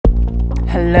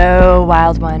Hello,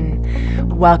 Wild One.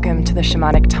 Welcome to the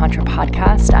Shamanic Tantra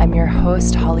Podcast. I'm your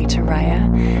host, Holly Taraya,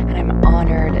 and I'm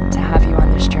honored to have you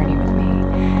on this journey with me.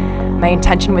 My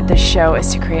intention with this show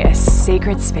is to create a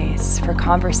sacred space for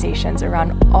conversations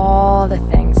around all the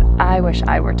things I wish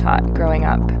I were taught growing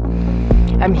up.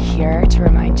 I'm here to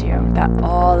remind you that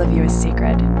all of you is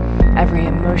sacred. Every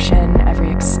emotion, every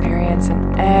experience,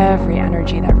 and every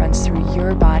energy that runs through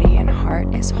your body and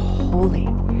heart is holy.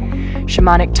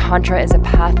 Shamanic Tantra is a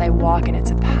path I walk, and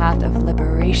it's a path of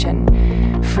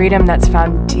liberation, freedom that's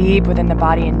found deep within the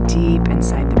body and deep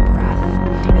inside the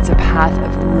breath. It's a path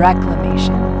of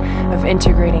reclamation, of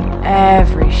integrating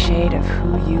every shade of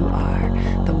who you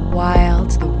are, the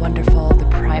wild, the wonderful, the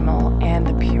primal, and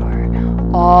the pure.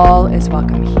 All is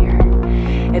welcome here.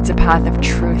 It's a path of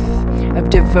truth, of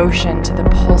devotion to the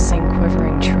pulsing,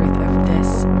 quivering truth of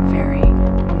this very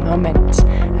moment,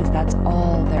 as that's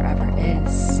all there ever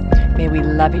is. May we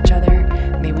love each other,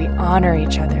 may we honor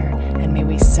each other, and may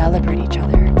we celebrate each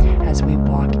other as we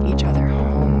walk each other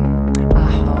home.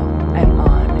 Aho, and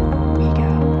on we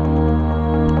go.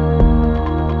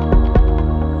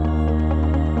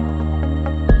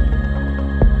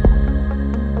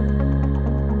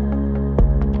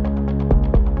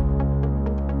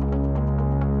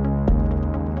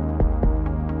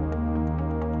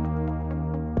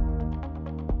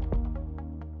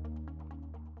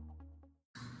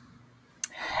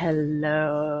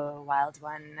 Hello, Wild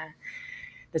One.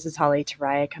 This is Holly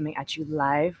Taraya coming at you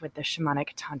live with the Shamanic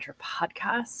Tantra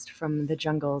Podcast from the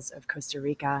jungles of Costa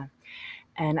Rica.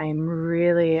 And I'm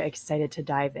really excited to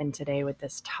dive in today with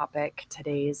this topic.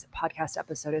 Today's podcast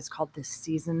episode is called The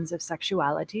Seasons of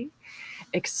Sexuality,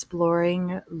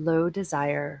 Exploring Low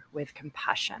Desire with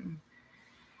Compassion.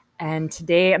 And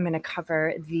today I'm going to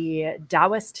cover the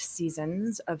Taoist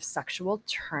seasons of sexual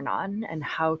turn-on and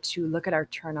how to look at our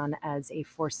turn-on as a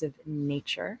force of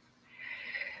nature.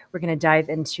 We're going to dive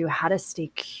into how to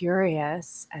stay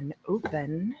curious and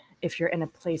open if you're in a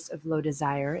place of low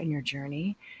desire in your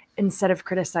journey, instead of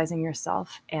criticizing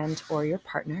yourself and or your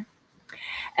partner,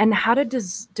 and how to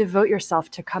devote yourself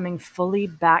to coming fully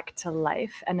back to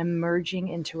life and emerging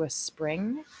into a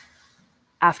spring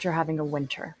after having a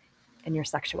winter in your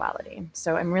sexuality.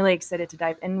 So I'm really excited to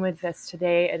dive in with this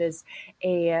today. It is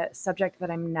a subject that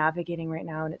I'm navigating right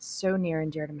now, and it's so near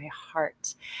and dear to my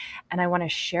heart. And I want to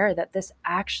share that this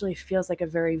actually feels like a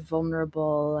very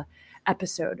vulnerable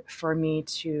episode for me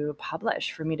to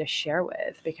publish, for me to share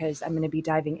with, because I'm going to be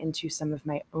diving into some of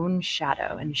my own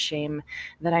shadow and shame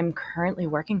that I'm currently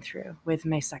working through with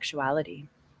my sexuality.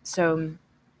 So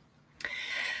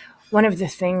one of the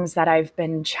things that I've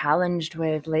been challenged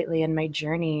with lately in my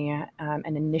journey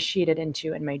and initiated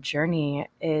into in my journey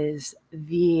is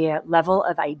the level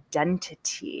of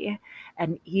identity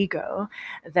and ego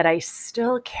that I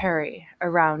still carry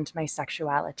around my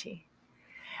sexuality,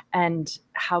 and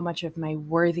how much of my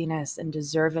worthiness and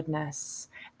deservedness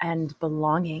and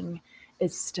belonging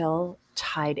is still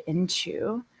tied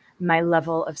into my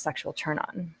level of sexual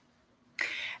turn-on.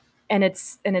 And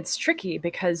it's tricky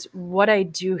because what I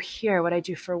do here, what I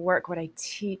do for work, what I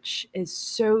teach is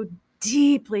so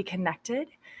deeply connected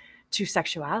to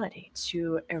sexuality,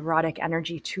 to erotic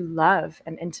energy, to love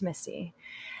and intimacy.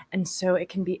 And so it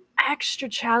can be extra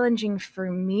challenging for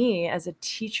me as a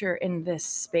teacher in this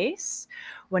space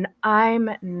when I'm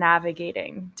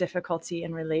navigating difficulty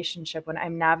in relationship, when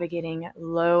I'm navigating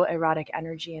low erotic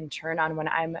energy and turn on, when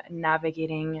I'm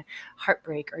navigating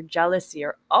heartbreak or jealousy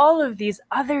or all of these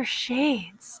other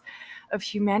shades of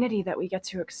humanity that we get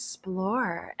to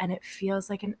explore. And it feels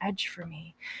like an edge for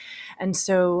me. And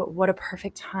so what a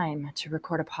perfect time to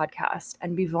record a podcast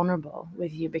and be vulnerable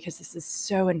with you, because this is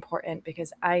so important,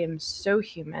 because I am so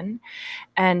human.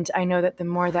 And I know that the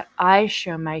more that I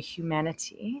show my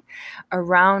humanity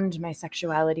around my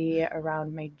sexuality,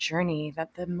 around my journey,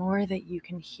 that the more that you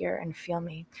can hear and feel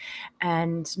me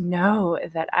and know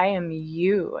that I am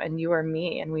you and you are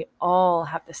me. And we all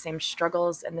have the same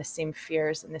struggles and the same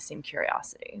fears and the same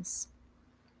curiosities.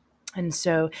 And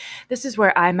so this is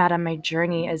where I'm at on my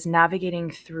journey, is navigating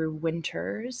through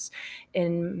winters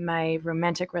in my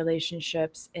romantic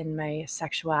relationships, in my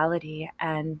sexuality,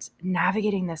 and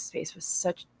navigating this space with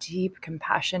such deep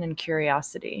compassion and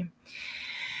curiosity.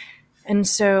 And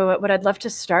so what I'd love to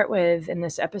start with in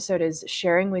this episode is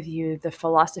sharing with you the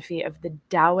philosophy of the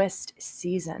Taoist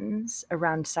seasons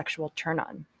around sexual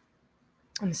turn-on.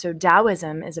 And so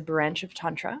Taoism is a branch of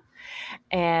Tantra.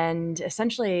 And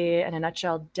essentially, in a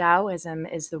nutshell, Taoism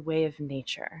is the way of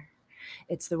nature.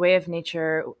 It's the way of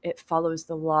nature. It follows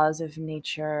the laws of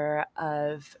nature,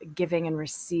 of giving and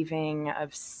receiving,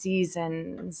 of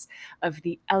seasons, of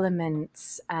the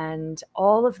elements, and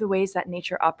all of the ways that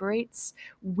nature operates.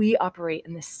 We operate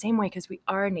in the same way because we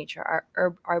are nature.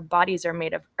 Our bodies are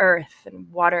made of earth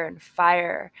and water and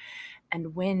fire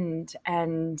and wind,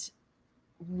 and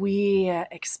we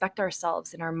expect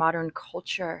ourselves in our modern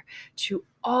culture to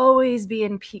always be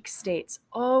in peak states,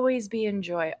 always be in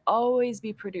joy, always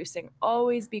be producing,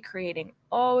 always be creating,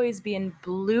 always be in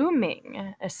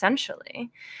blooming, essentially,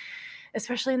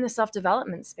 especially in the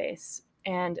self-development space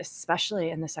and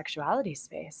especially in the sexuality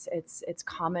space. It's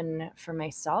common for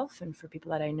myself and for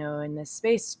people that I know in this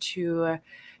space to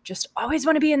just always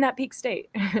want to be in that peak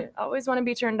state, always want to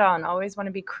be turned on, always want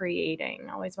to be creating,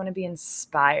 always want to be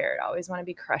inspired, always want to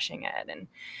be crushing it. And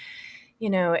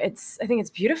I think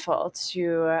it's beautiful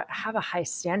to have a high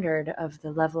standard of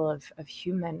the level of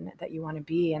human that you want to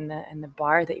be, and the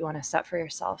bar that you want to set for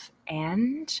yourself.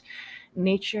 And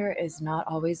nature is not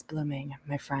always blooming,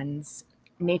 my friends.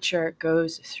 Nature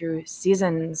goes through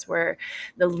seasons where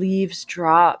the leaves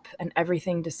drop and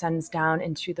everything descends down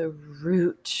into the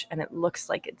root and it looks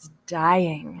like it's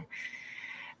dying,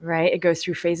 right? It goes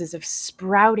through phases of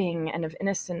sprouting and of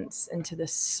innocence into the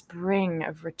spring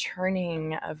of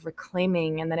returning, of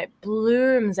reclaiming, and then it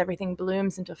blooms. Everything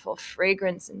blooms into full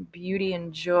fragrance and beauty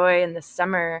and joy in the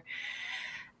summer.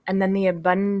 And then the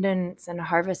abundance and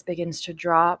harvest begins to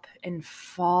drop in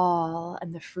fall,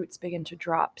 and the fruits begin to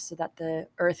drop so that the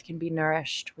earth can be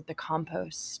nourished with the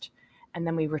compost. And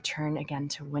then we return again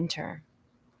to winter.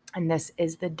 And this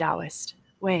is the Taoist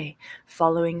way,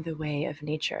 following the way of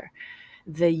nature.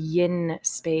 The yin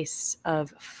space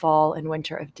of fall and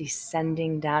winter, of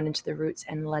descending down into the roots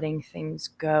and letting things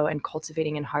go and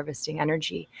cultivating and harvesting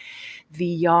energy. The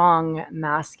yang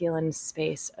masculine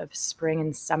space of spring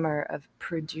and summer, of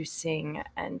producing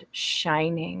and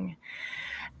shining.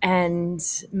 And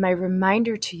my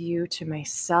reminder to you, to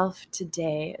myself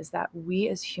today, is that we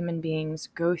as human beings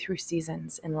go through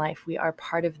seasons in life. We are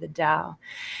part of the Tao.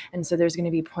 And so there's going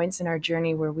to be points in our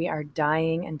journey where we are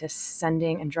dying and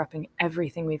descending and dropping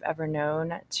everything we've ever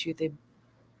known to the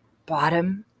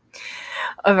bottom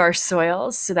of our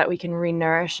soils so that we can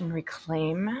renourish and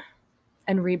reclaim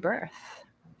and rebirth.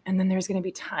 And then there's going to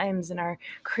be times in our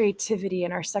creativity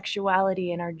and our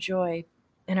sexuality and our joy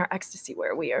and our ecstasy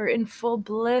where we are in full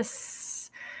bliss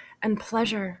and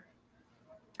pleasure.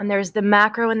 And there's the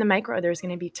macro and the micro. There's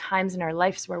going to be times in our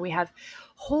lives where we have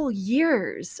whole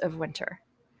years of winter.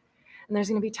 And there's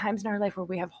going to be times in our life where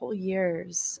we have whole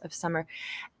years of summer.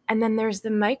 And then there's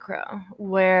the micro,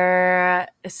 where,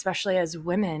 especially as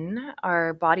women,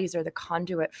 our bodies are the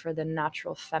conduit for the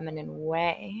natural feminine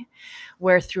way,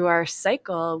 where through our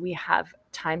cycle, we have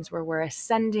times where we're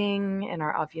ascending in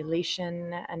our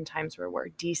ovulation and times where we're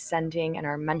descending in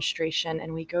our menstruation.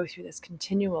 And we go through this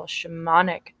continual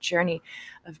shamanic journey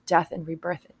of death and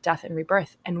rebirth, death and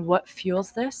rebirth. And what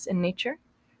fuels this in nature?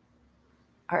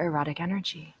 Our erotic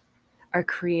energy. Our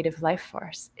creative life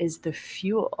force is the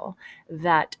fuel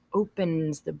that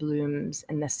opens the blooms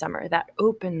in the summer, that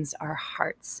opens our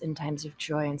hearts in times of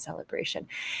joy and celebration.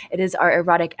 It is our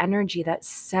erotic energy that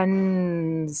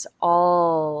sends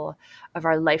all of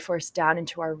our life force down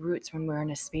into our roots when we're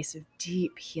in a space of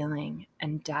deep healing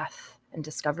and death and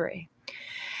discovery.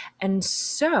 And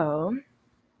so,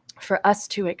 for us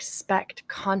to expect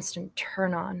constant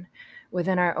turn on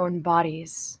within our own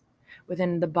bodies,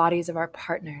 within the bodies of our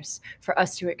partners, for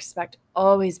us to expect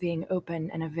always being open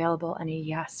and available and a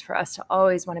yes, for us to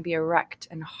always want to be erect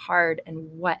and hard and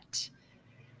wet,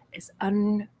 is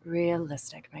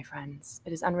unrealistic, my friends.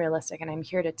 It is unrealistic. And I'm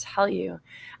here to tell you,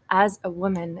 as a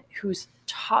woman whose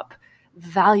top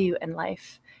value in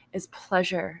life is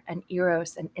pleasure and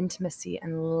eros and intimacy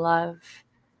and love,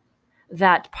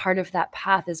 that part of that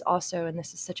path is also, and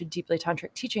this is such a deeply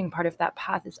tantric teaching, part of that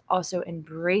path is also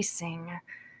embracing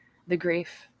the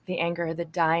grief, the anger, the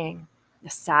dying, the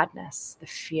sadness, the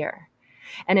fear.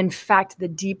 And in fact, the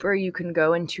deeper you can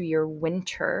go into your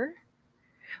winter,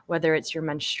 whether it's your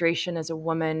menstruation as a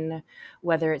woman,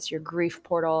 whether it's your grief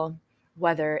portal,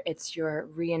 whether it's your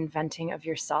reinventing of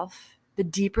yourself, the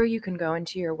deeper you can go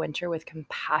into your winter with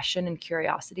compassion and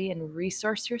curiosity and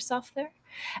resource yourself there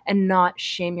and not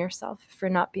shame yourself for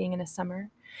not being in a summer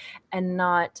and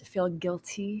not feel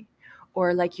guilty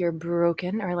or like you're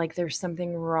broken or like there's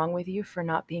something wrong with you for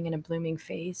not being in a blooming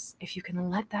phase. If you can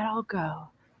let that all go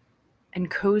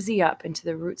and cozy up into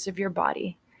the roots of your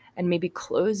body and maybe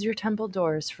close your temple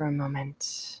doors for a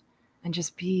moment and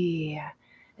just be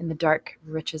in the dark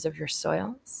riches of your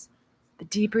soils, the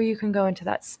deeper you can go into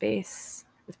that space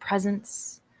with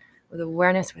presence, with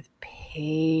awareness, with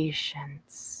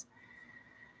patience,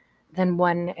 then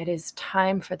when it is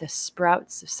time for the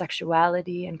sprouts of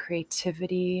sexuality and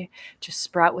creativity to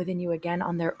sprout within you again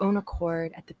on their own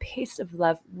accord at the pace of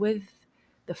love with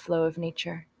the flow of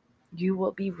nature, you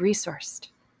will be resourced.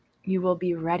 You will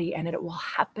be ready, and it will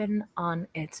happen on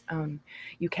its own.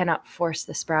 You cannot force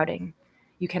the sprouting.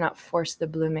 You cannot force the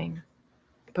blooming.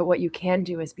 But what you can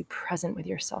do is be present with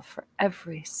yourself for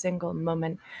every single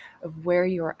moment of where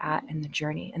you're at in the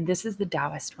journey. And this is the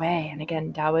Taoist way. And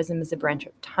again, Taoism is a branch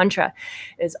of Tantra.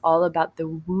 It is all about the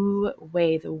Wu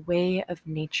way, the way of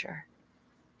nature.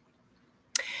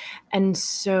 And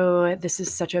so this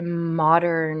is such a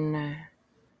modern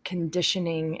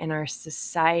conditioning in our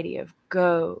society of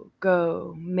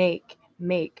go, make,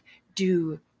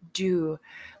 do.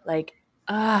 Like,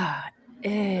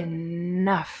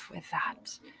 enough with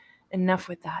that. Enough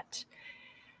with that.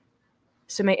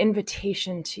 So my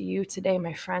invitation to you today,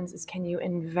 my friends, is can you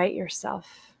invite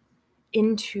yourself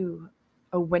into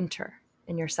a winter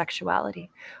in your sexuality,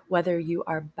 whether you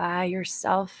are by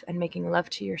yourself and making love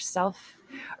to yourself,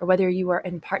 or whether you are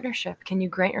in partnership. Can you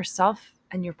grant yourself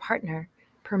and your partner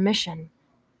permission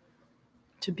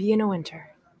to be in a winter,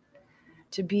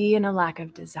 to be in a lack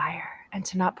of desire, and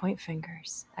to not point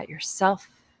fingers at yourself,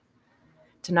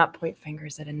 to not point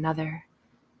fingers at another,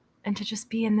 and to just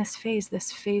be in this phase.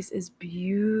 This phase is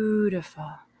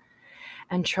beautiful.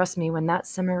 And trust me, when that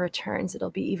summer returns, it'll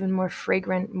be even more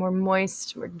fragrant, more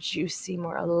moist, more juicy,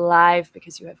 more alive,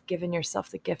 because you have given yourself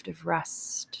the gift of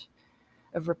rest,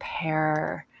 of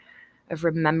repair, of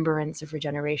remembrance, of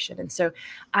regeneration. And so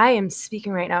I am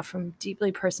speaking right now from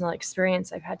deeply personal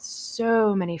experience. I've had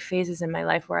so many phases in my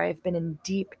life where I've been in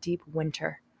deep, deep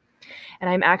winter. And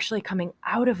I'm actually coming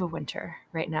out of a winter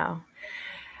right now.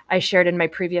 I shared in my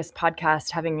previous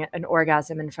podcast having an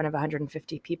orgasm in front of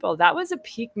 150 people. That was a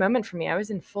peak moment for me. I was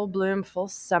in full bloom, full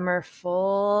summer,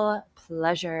 full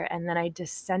pleasure. And then I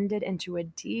descended into a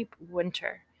deep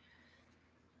winter.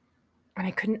 And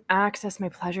I couldn't access my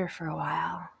pleasure for a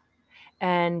while.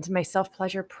 And my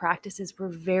self-pleasure practices were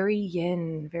very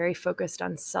yin, very focused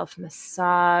on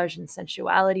self-massage and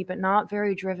sensuality, but not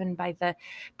very driven by the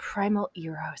primal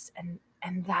eros.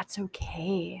 And that's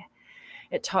okay.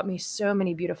 It taught me so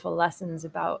many beautiful lessons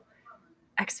about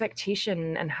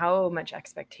expectation and how much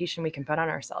expectation we can put on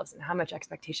ourselves and how much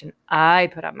expectation I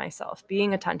put on myself.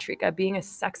 Being a tantrika, being a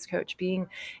sex coach, being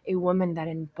a woman that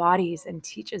embodies and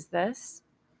teaches this.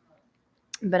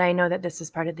 But I know that this is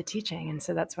part of the teaching. And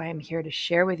so that's why I'm here to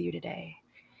share with you today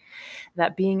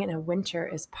that being in a winter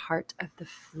is part of the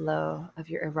flow of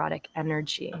your erotic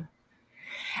energy.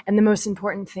 And the most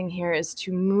important thing here is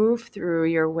to move through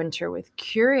your winter with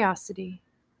curiosity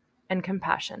and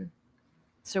compassion.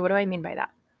 So what do I mean by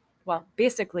that? Well,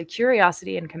 basically,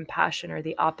 curiosity and compassion are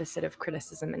the opposite of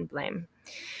criticism and blame.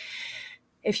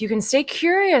 If you can stay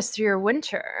curious through your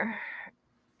winter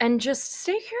and just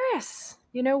stay curious,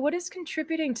 what is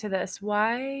contributing to this?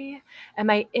 Why am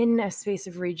I in a space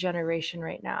of regeneration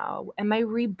right now? Am I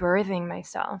rebirthing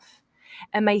myself?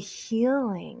 Am I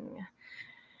healing?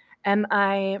 Am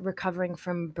I recovering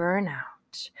from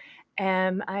burnout?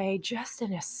 Am I just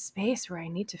in a space where I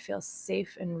need to feel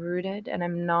safe and rooted, and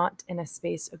I'm not in a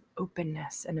space of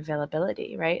openness and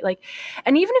availability, right?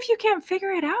 And even if you can't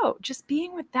figure it out, just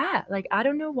being with that, I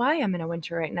don't know why I'm in a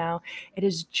winter right now. It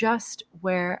is just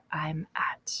where I'm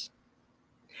at.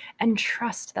 And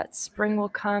trust that spring will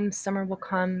come, summer will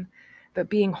come, but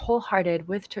being wholehearted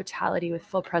with totality, with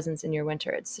full presence in your winter.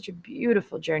 It's such a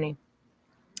beautiful journey.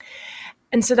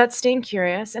 And so that's staying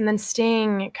curious and then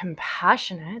staying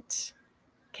compassionate.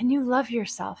 Can you love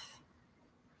yourself?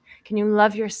 Can you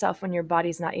love yourself when your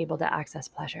body's not able to access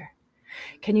pleasure?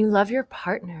 Can you love your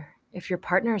partner if your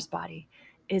partner's body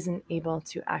isn't able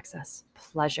to access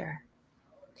pleasure?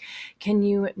 Can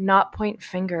you not point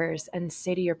fingers and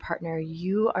say to your partner,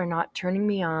 you are not turning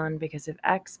me on because of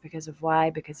X, because of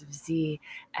Y, because of Z,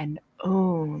 and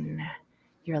own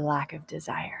your lack of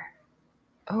desire?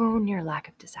 Own your lack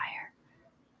of desire.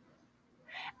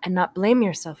 And not blame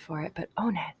yourself for it, but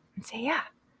own it and say, yeah,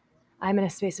 I'm in a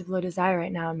space of low desire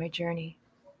right now in my journey.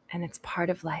 And it's part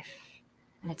of life.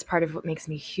 And it's part of what makes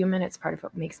me human. It's part of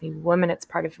what makes me woman. It's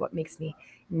part of what makes me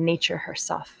nature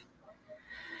herself.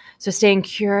 So staying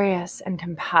curious and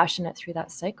compassionate through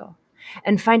that cycle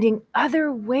and finding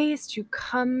other ways to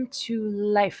come to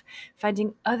life,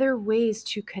 finding other ways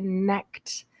to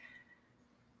connect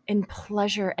in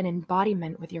pleasure and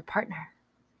embodiment with your partner,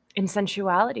 in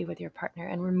sensuality with your partner,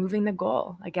 and removing the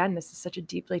goal. Again, this is such a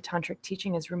deeply tantric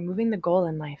teaching, is removing the goal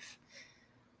in life.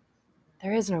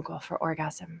 There is no goal for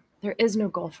orgasm. There is no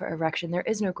goal for erection. There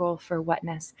is no goal for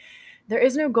wetness. There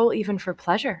is no goal even for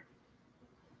pleasure.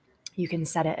 You can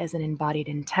set it as an embodied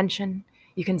intention.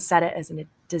 You can set it as a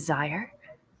desire,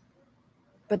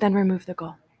 but then remove the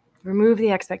goal. Remove the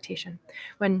expectation.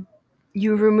 When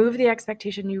you remove the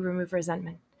expectation, you remove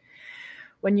resentment.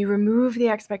 When you remove the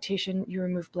expectation, you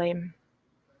remove blame.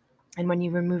 And when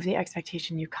you remove the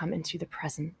expectation, you come into the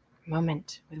present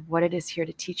moment with what it is here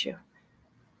to teach you.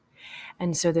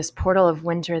 And so this portal of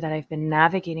winter that I've been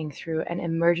navigating through and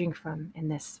emerging from in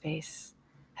this space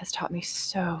has taught me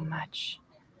so much.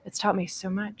 It's taught me so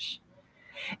much.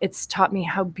 It's taught me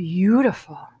how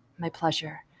beautiful my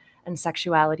pleasure and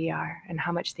sexuality are and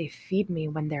how much they feed me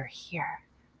when they're here.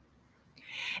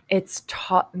 It's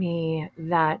taught me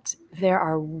that there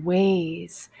are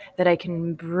ways that I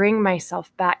can bring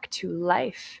myself back to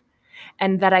life,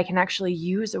 and that I can actually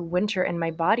use a winter in my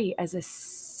body as a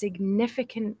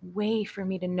significant way for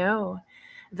me to know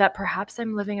that perhaps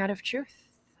I'm living out of truth.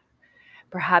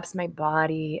 Perhaps my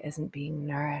body isn't being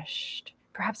nourished.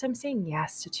 Perhaps I'm saying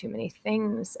yes to too many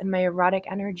things and my erotic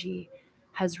energy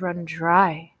has run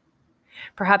dry.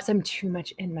 Perhaps I'm too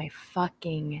much in my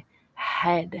fucking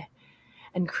head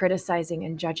and criticizing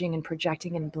and judging and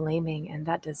projecting and blaming, and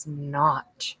that does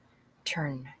not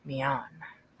turn me on.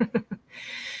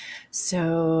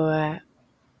 So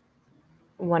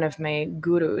one of my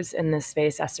gurus in this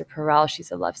space, Esther Perel,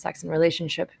 she's a love, sex, and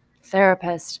relationship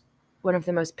therapist. One of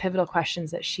the most pivotal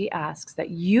questions that she asks, that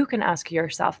you can ask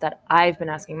yourself, that I've been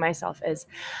asking myself, is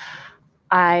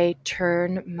I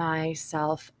turn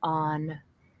myself on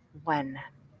when?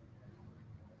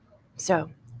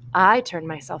 So I turn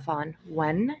myself on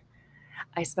when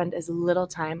I spend as little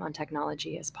time on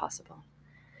technology as possible.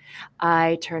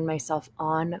 I turn myself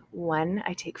on when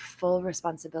I take full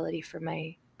responsibility for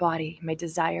my body, my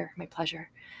desire, my pleasure.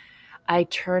 I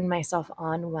turn myself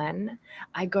on when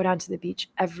I go down to the beach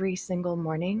every single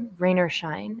morning, rain or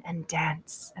shine, and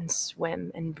dance and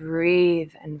swim and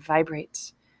breathe and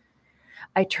vibrate.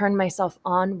 I turn myself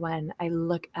on when I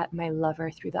look at my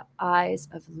lover through the eyes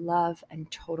of love and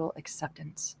total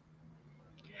acceptance.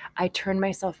 I turn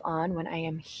myself on when I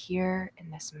am here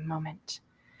in this moment.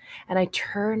 And I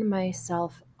turn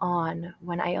myself on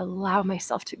when I allow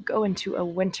myself to go into a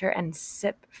winter and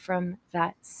sip from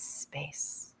that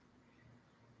space.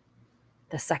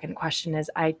 The second question is,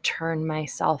 I turn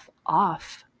myself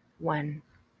off when?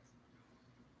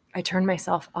 I turn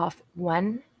myself off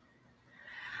when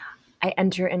I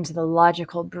enter into the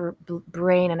logical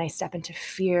brain and I step into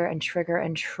fear and trigger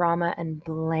and trauma and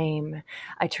blame.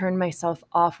 I turn myself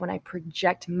off when I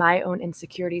project my own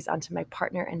insecurities onto my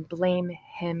partner and blame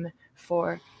him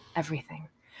for everything.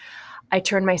 I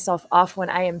turn myself off when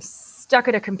I am stuck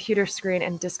at a computer screen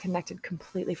and disconnected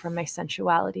completely from my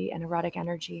sensuality and erotic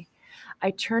energy. I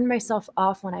turn myself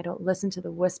off when I don't listen to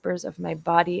the whispers of my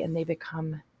body and they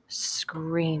become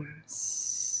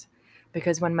screams.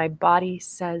 Because when my body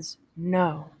says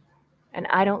no and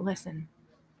I don't listen,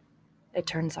 it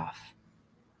turns off.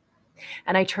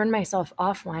 And I turn myself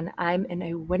off when I'm in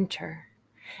a winter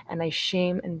and I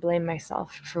shame and blame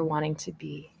myself for wanting to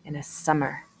be in a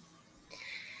summer.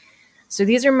 So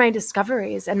these are my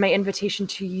discoveries, and my invitation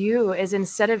to you is,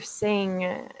 instead of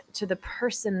saying to the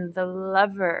person, the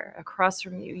lover across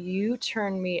from you, you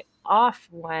turn me off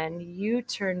when, you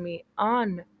turn me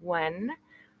on when,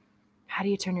 how do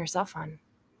you turn yourself on?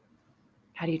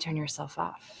 How do you turn yourself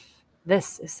off?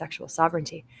 This is sexual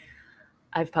sovereignty.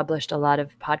 I've published a lot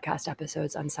of podcast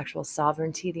episodes on sexual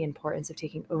sovereignty, the importance of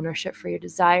taking ownership for your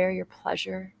desire, your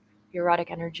pleasure, your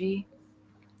erotic energy,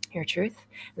 your truth.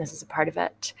 And this is a part of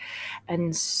it.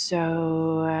 And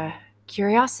so,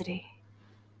 curiosity.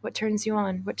 What turns you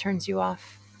on? What turns you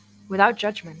off? Without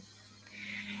judgment.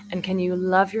 And can you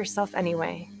love yourself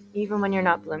anyway, even when you're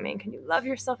not blooming? Can you love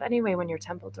yourself anyway when your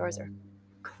temple doors are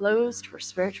closed for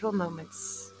spiritual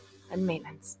moments and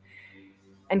maintenance?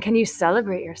 And can you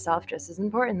celebrate yourself just as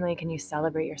importantly? Can you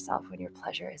celebrate yourself when your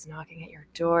pleasure is knocking at your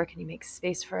door? Can you make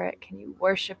space for it? Can you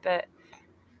worship it?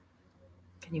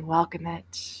 Can you welcome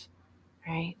it?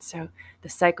 Right? So the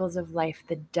cycles of life,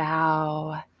 the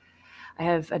Tao. I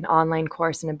have an online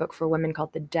course and a book for women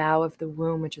called The Tao of the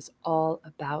Womb, which is all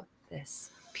about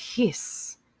this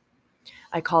piece.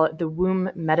 I call it the womb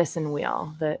medicine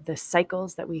wheel, the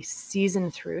cycles that we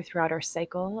season throughout our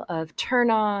cycle of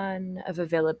turn on, of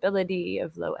availability,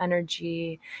 of low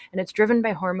energy. And it's driven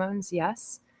by hormones,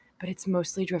 yes, but it's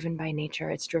mostly driven by nature.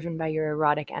 It's driven by your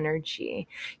erotic energy,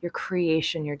 your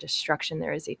creation, your destruction.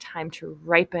 There is a time to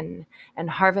ripen and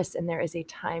harvest, and there is a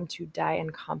time to die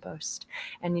and compost.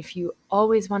 And if you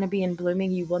always want to be in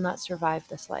blooming, you will not survive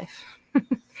this life.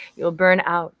 You will burn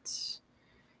out.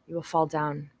 You will fall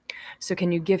down. So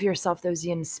can you give yourself those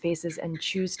yin spaces and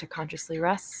choose to consciously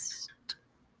rest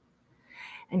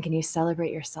And can you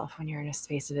celebrate yourself when you're in a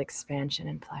space of expansion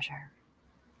and pleasure?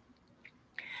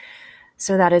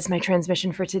 So that is my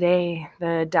transmission for today,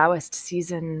 the Taoist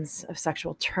seasons of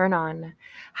sexual turn-on,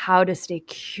 how to stay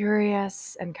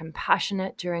curious and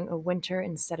compassionate during a winter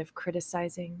instead of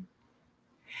criticizing,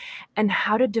 and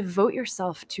how to devote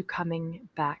yourself to coming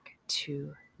back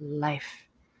to life.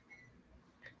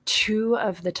 2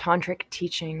 of the tantric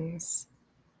teachings,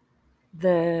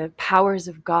 the powers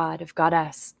of God, of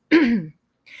goddess.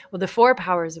 Well, the 4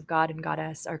 powers of God and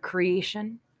goddess are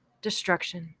creation,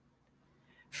 destruction,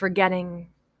 forgetting,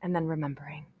 and then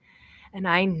remembering. And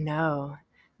I know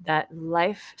that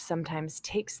life sometimes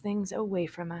takes things away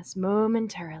from us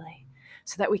momentarily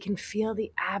so that we can feel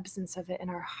the absence of it in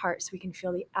our hearts, we can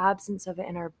feel the absence of it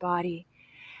in our body,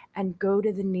 and go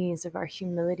to the knees of our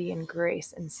humility and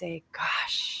grace and say,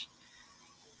 gosh,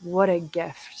 what a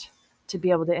gift to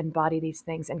be able to embody these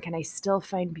things. And can I still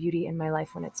find beauty in my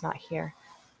life when it's not here?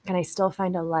 Can I still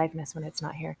find aliveness when it's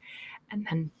not here? And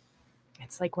then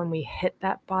it's like when we hit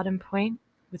that bottom point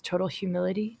with total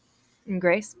humility and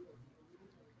grace,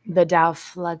 the Tao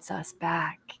floods us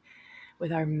back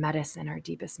with our medicine, our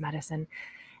deepest medicine,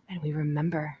 and we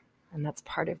remember. And that's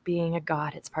part of being a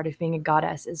god. It's part of being a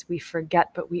goddess, is we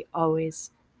forget, but we always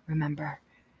remember.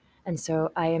 And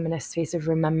so I am in a space of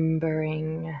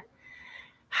remembering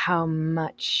how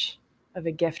much of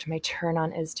a gift my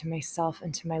turn-on is to myself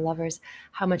and to my lovers,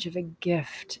 how much of a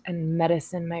gift and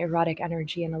medicine my erotic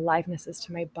energy and aliveness is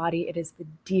to my body. It is the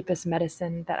deepest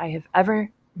medicine that I have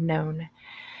ever known.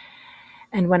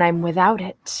 And when I'm without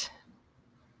it,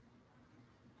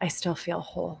 I still feel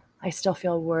whole. I still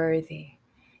feel worthy,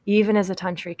 even as a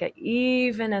tantrika,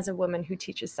 even as a woman who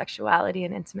teaches sexuality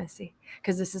and intimacy,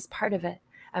 because this is part of it.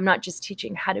 I'm not just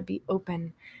teaching how to be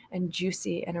open and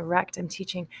juicy and erect. I'm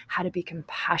teaching how to be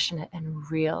compassionate and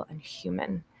real and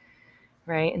human,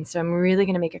 right? And so I'm really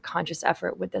going to make a conscious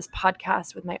effort with this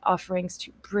podcast, with my offerings,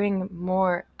 to bring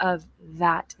more of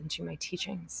that into my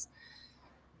teachings,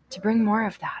 to bring more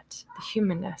of that, the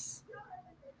humanness,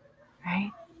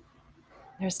 right?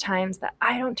 There's times that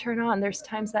I don't turn on. There's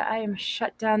times that I am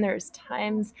shut down. There's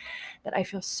times that I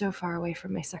feel so far away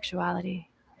from my sexuality.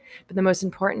 But the most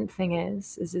important thing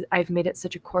is that I've made it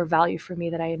such a core value for me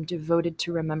that I am devoted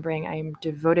to remembering. I am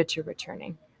devoted to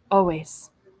returning. Always,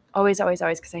 always, always,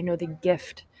 always, because I know the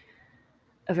gift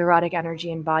of erotic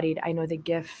energy embodied. I know the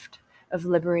gift of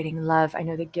liberating love. I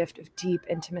know the gift of deep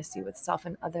intimacy with self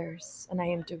and others. And I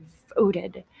am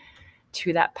devoted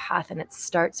to that path. And it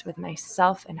starts with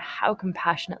myself and how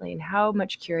compassionately and how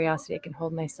much curiosity I can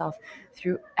hold myself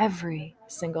through every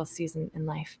single season in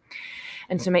life.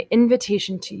 And so my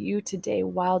invitation to you today,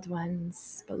 wild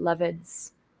ones,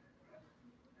 beloveds,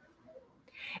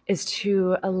 is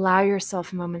to allow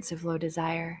yourself moments of low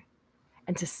desire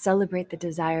and to celebrate the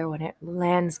desire when it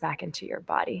lands back into your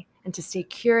body, and to stay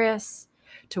curious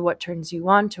to what turns you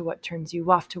on, to what turns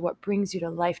you off, to what brings you to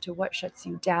life, to what shuts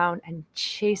you down, and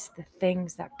chase the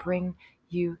things that bring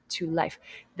you to life.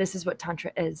 This is what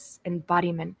Tantra is: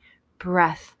 embodiment,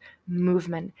 breath,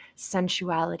 movement,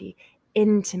 sensuality,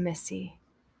 intimacy.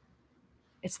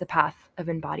 It's the path of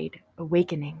embodied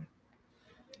awakening,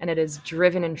 and it is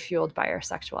driven and fueled by our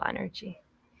sexual energy.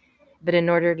 But in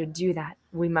order to do that,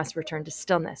 we must return to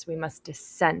stillness. We must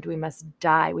descend. We must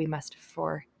die. We must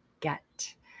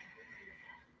forget.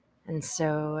 And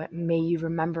so may you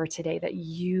remember today that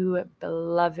you,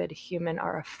 beloved human,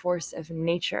 are a force of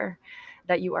nature,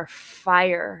 that you are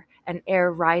fire and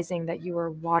air rising, that you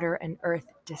are water and earth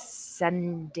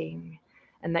descending,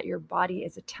 and that your body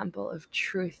is a temple of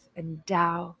truth and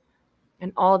Tao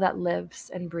and all that lives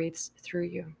and breathes through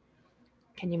you.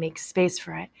 Can you make space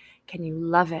for it? Can you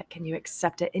love it? Can you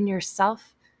accept it in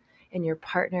yourself, in your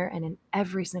partner, and in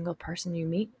every single person you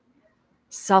meet?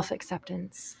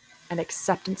 Self-acceptance and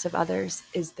acceptance of others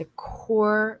is the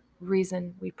core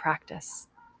reason we practice,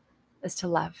 is to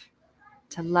love,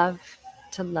 to love,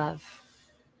 to love,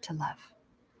 to love.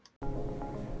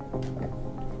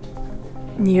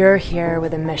 You're here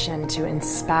with a mission to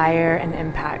inspire and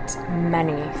impact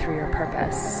many through your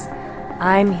purpose.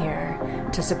 I'm here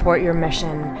to support your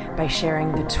mission by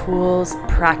sharing the tools,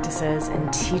 practices,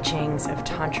 and teachings of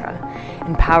Tantra,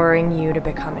 empowering you to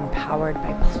become empowered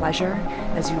by pleasure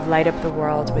as you light up the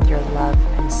world with your love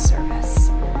and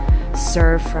service.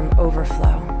 Serve from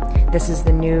overflow. This is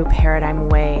the new paradigm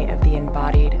way of the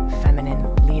embodied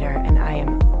feminine leader, and I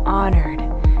am honored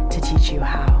to teach you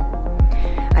how.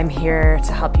 I'm here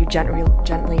to help you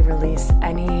gently release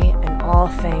any and all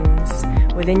things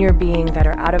within your being that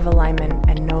are out of alignment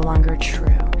and no longer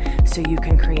true, so you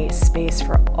can create space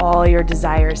for all your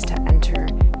desires to enter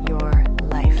your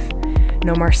life.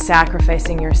 No more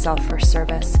sacrificing yourself for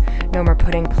service. No more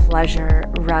putting pleasure,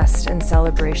 rest, and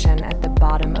celebration at the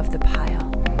bottom of the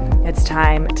pile. It's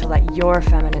time to let your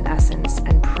feminine essence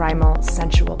and primal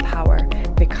sensual power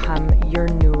become your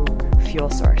new fuel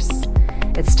source.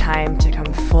 It's time to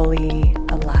come fully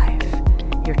alive.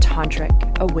 Your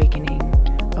tantric awakening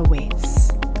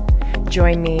awaits.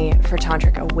 Join me for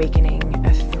Tantric Awakening,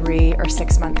 a 3 or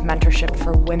 6 month mentorship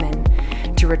for women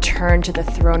to return to the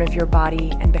throne of your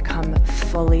body and become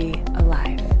fully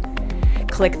alive.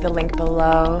 Click the link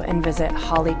below and visit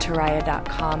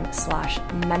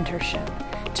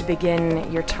hollytaraya.com/mentorship to begin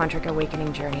your Tantric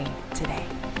Awakening journey today.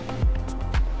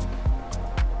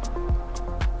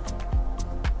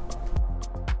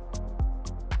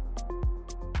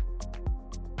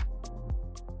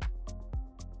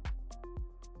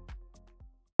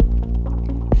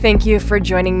 Thank you for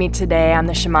joining me today on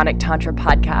the Shamanic Tantra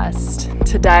podcast.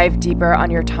 To dive deeper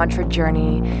on your Tantra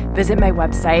journey, visit my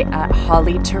website at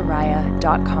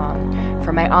hollytaraya.com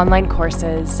for my online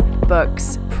courses,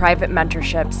 books, private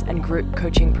mentorships, and group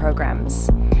coaching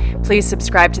programs. Please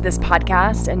subscribe to this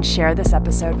podcast and share this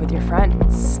episode with your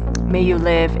friends. May you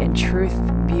live in truth,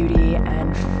 beauty,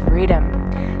 and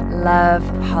freedom. Love,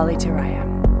 Holly Taraya.